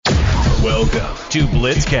Welcome to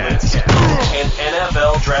Blitzcast, an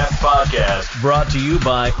NFL Draft podcast brought to you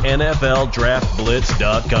by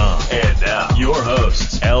NFLDraftBlitz.com. And now, your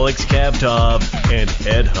hosts, Alex Kavtov and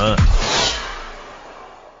Ed Hunt.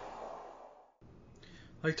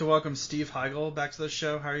 I'd like to welcome Steve Heigl back to the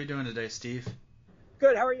show. How are you doing today, Steve?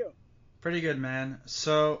 Good. How are you? Pretty good, man.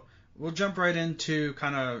 So we'll jump right into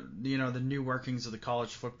kind of, the new workings of the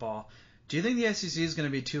college football. Do you think the SEC is going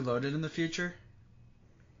to be too loaded in the future?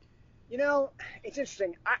 It's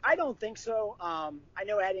interesting. I don't think so. I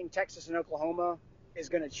know adding Texas and Oklahoma is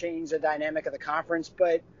going to change the dynamic of the conference,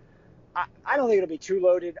 but I don't think it'll be too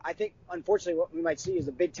loaded. I think, unfortunately, what we might see is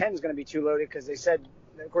the Big Ten is going to be too loaded because they said,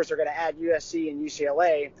 of course, they're going to add USC and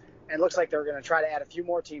UCLA, and it looks like they're going to try to add a few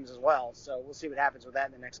more teams as well. So we'll see what happens with that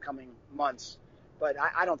in the next coming months. But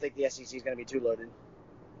I don't think the SEC is going to be too loaded.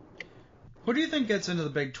 Who do you think gets into the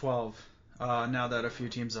Big 12 now that a few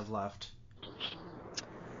teams have left?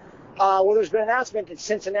 Well, there's been an announcement that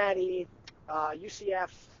Cincinnati, UCF,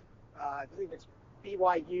 I believe it's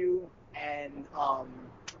BYU, and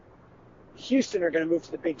Houston are going to move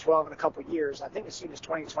to the Big 12 in a couple of years. I think as soon as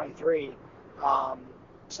 2023.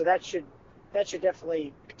 So that should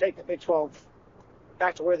definitely take the Big 12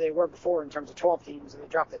 back to where they were before in terms of 12 teams, and they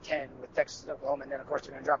dropped to 10 with Texas and Oklahoma, and then, of course,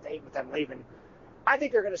 they're going to drop to 8 with them leaving. I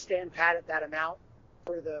think they're going to stand pat at that amount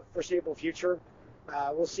for the foreseeable future.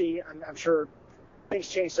 We'll see. I'm sure things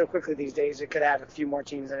change so quickly these days. It could add a few more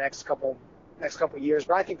teams in the next couple years,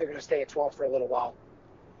 but I think they're going to stay at 12 for a little while.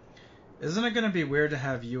 Isn't it going to be weird to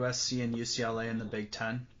have USC and UCLA in the Big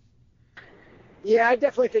Ten? Yeah, I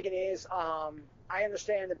definitely think it is. I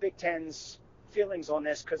understand the Big Ten's feelings on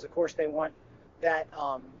this because, of course, they want that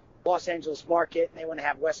Los Angeles market. And they want to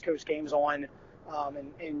have West Coast games on,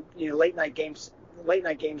 and late night games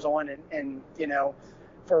on, and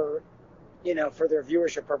for their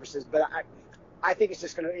viewership purposes. But I think it's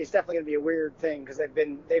definitely going to be a weird thing because they've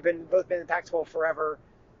both been in the Pac-12 forever,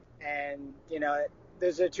 and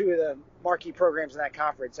those are two of the marquee programs in that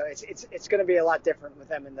conference. So it's going to be a lot different with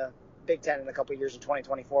them in the Big Ten in a couple of years in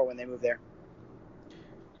 2024 when they move there.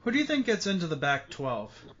 Who do you think gets into the Pac-12?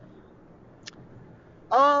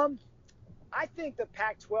 I think the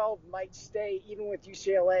Pac-12 might stay, even with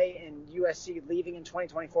UCLA and USC leaving in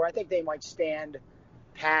 2024. I think they might stand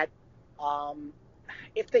pat.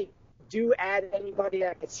 If they do add anybody,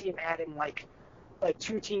 I could see them adding like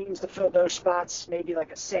two teams to fill those spots, maybe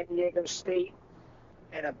like a San Diego State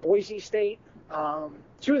and a Boise State.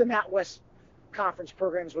 Two of the Mountain West Conference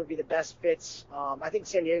programs would be the best fits. I think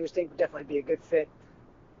San Diego State would definitely be a good fit.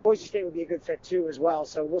 Boise State would be a good fit too as well,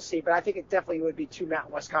 so we'll see. But I think it definitely would be two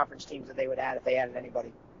Mountain West Conference teams that they would add if they added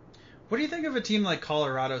anybody. What do you think of a team like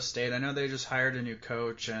Colorado State? I know they just hired a new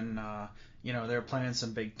coach, and they're playing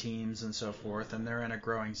some big teams and so forth, and they're in a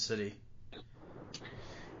growing city.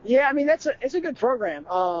 Yeah, I mean it's a good program.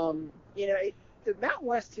 The Mountain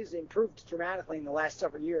West has improved dramatically in the last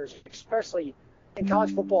several years, especially in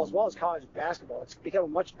college football as well as college basketball. It's become a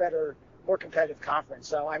much better, more competitive conference.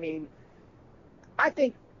 So I mean, I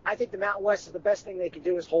think the Mountain West is the best thing they can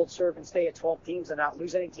do is hold serve and stay at 12 teams and not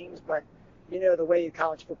lose any teams. But the way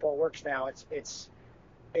college football works now, it's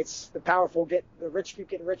the powerful the rich keep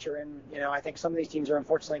getting richer, and I think some of these teams are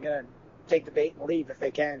unfortunately going to take the bait and leave if they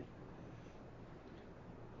can.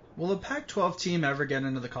 Will the Pac-12 team ever get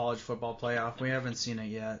into the college football playoff? We haven't seen it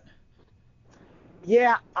yet.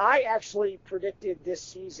 Yeah, I actually predicted this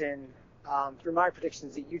season, through my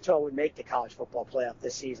predictions, that Utah would make the college football playoff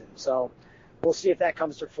this season. So we'll see if that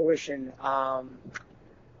comes to fruition. I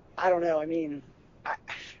don't know. I mean,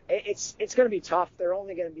 it's going to be tough. They're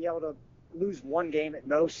only going to be able to lose one game at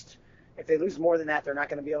most. If they lose more than that, they're not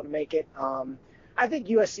going to be able to make it. I think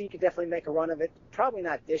USC could definitely make a run of it. Probably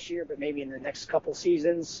not this year, but maybe in the next couple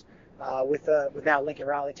seasons with now Lincoln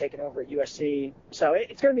Riley taking over at USC. So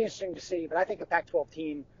it's going to be interesting to see. But I think a Pac-12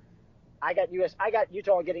 team, I got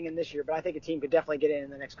Utah getting in this year, but I think a team could definitely get in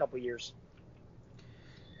the next couple years.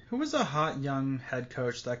 Who is a hot young head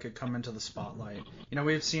coach that could come into the spotlight?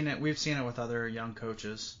 We've seen it with other young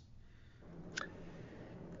coaches.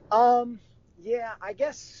 Yeah, I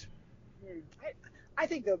guess. I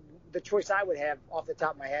think the choice I would have off the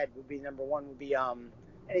top of my head would be number one would be and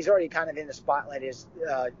he's already kind of in the spotlight is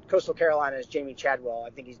Coastal Carolina's Jamie Chadwell. I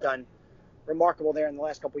think he's done remarkable there in the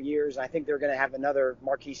last couple of years. I think they're going to have another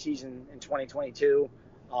marquee season in 2022.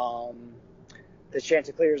 The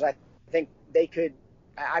Chanticleers, I think they could.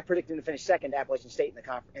 I predict them to finish second to Appalachian State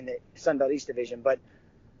in the Sun Belt East Division, but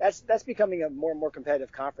that's becoming a more and more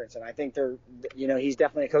competitive conference, and I think he's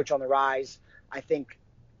definitely a coach on the rise. I think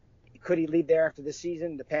could he leave there after this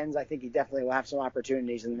season? Depends. I think he definitely will have some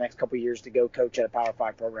opportunities in the next couple of years to go coach at a Power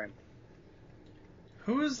 5 program.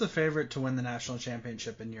 Who is the favorite to win the national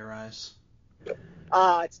championship in your eyes?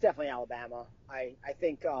 It's definitely Alabama. I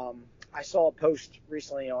think I saw a post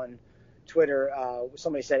recently on Twitter.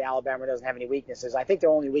 Somebody said Alabama doesn't have any weaknesses. I think the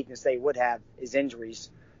only weakness they would have is injuries.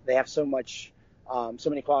 They have so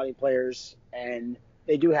many quality players, and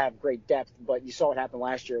they do have great depth. But you saw what happened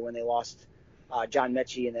last year when they lost John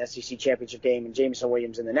Mechie in the SEC championship game and Jameson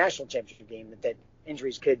Williams in the national championship game. That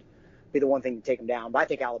injuries could be the one thing to take them down. But I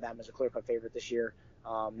think Alabama's a clear-cut favorite this year.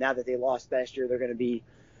 Now that they lost last year, they're going to be,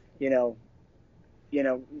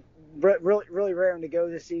 really, really raring to go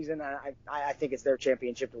this season. I think it's their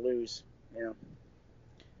championship to lose.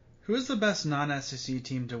 Who is the best non-SEC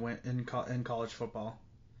team to win in college football?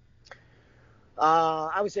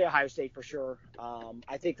 I would say Ohio State for sure.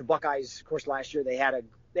 I think the Buckeyes, of course, last year they had a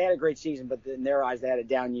great season, but in their eyes they had a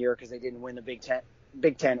down year because they didn't win the Big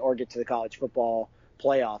Ten or get to the college football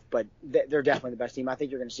playoff. But they're definitely the best team. I think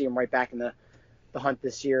you're going to see them right back in the hunt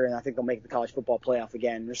this year, and I think they'll make the college football playoff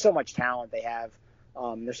again. There's so much talent they have.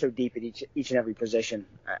 They're so deep at each and every position.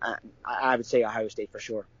 I would say Ohio State for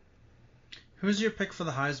sure. Who's your pick for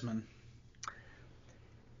the Heisman?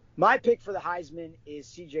 My pick for the Heisman is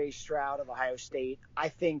C.J. Stroud of Ohio State. I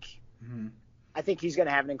think he's going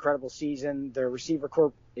to have an incredible season. Their receiver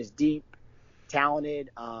corps is deep,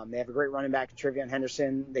 talented. They have a great running back, Trevion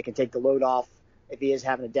Henderson. They can take the load off if he is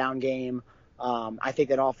having a down game. I think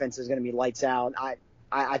that offense is going to be lights out.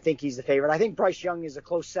 I think he's the favorite. I think Bryce Young is a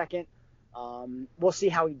close second. We'll see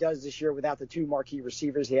how he does this year without the two marquee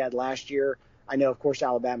receivers he had last year. I know, of course,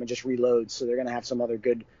 Alabama just reloads, so they're going to have some other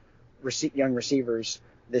good young receivers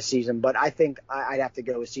this season. But I think I'd have to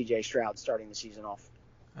go with C.J. Stroud starting the season off.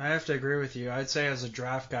 I have to agree with you. I'd say as a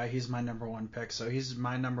draft guy, he's my number one pick. So he's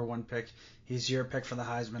my number one pick. He's your pick for the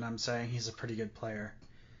Heisman. I'm saying he's a pretty good player.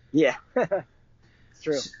 Yeah, it's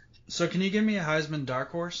true. So can you give me a Heisman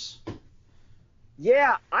dark horse?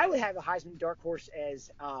 Yeah, I would have a Heisman dark horse as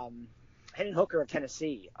Hendon Hooker of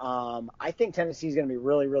Tennessee. I think Tennessee is going to be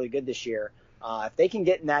really, really good this year. If they can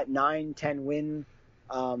get in that 9-10 win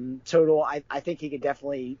total, I think he could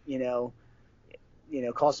definitely,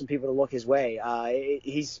 cause some people to look his way.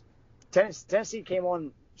 Tennessee came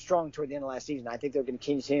on strong toward the end of last season. I think they're going to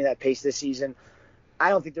continue that pace this season. I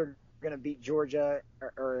don't think they're going to beat Georgia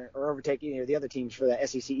or overtake the other teams for the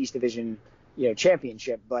SEC East Division,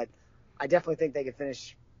 championship, but I definitely think they could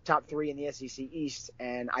finish top 3 in the SEC East,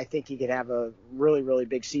 and I think he could have a really, really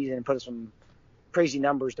big season and put up some crazy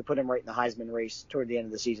numbers to put him right in the Heisman race toward the end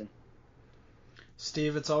of the season.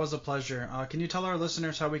 Steve, it's always a pleasure. Can you tell our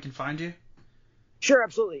listeners how we can find you? Sure,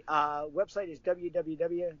 absolutely. Website is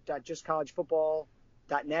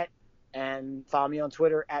www.justcollegefootball.net, and follow me on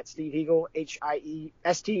Twitter at Steve Hiegel,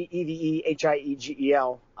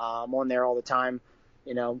 SteveHiegel. I'm on there all the time.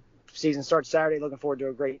 Season starts Saturday. Looking forward to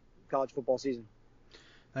a great college football season.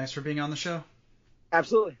 Thanks for being on the show.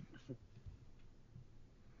 Absolutely.